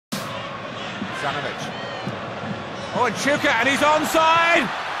Oh, and Šuker, and he's onside!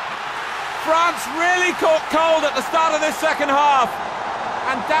 France really caught cold at the start of this second half.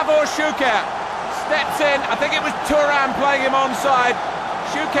 And Šuker steps in. I think it was Thuram playing him onside.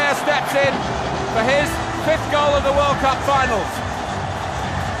 Šuker steps in for his 5th goal of the World Cup finals.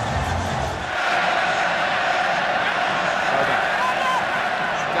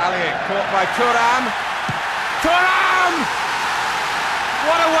 Dallying, caught by Thuram. Thuram!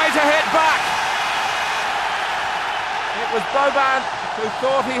 What a way to hit back! It was Boban who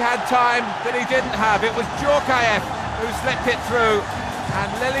thought he had time that he didn't have. It was García-Aranda who slipped it through. And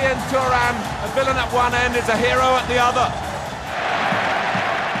Lilian Thuram, a villain at one end, is a hero at the other.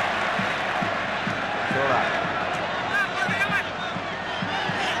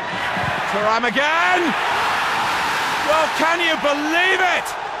 Thuram again! Well, can you believe it?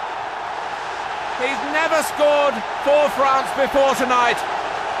 He's never scored for France before tonight.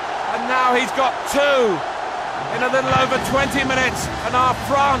 And now he's got 2 in a little over 20 minutes. And our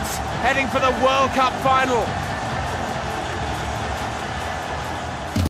France heading for the World Cup final.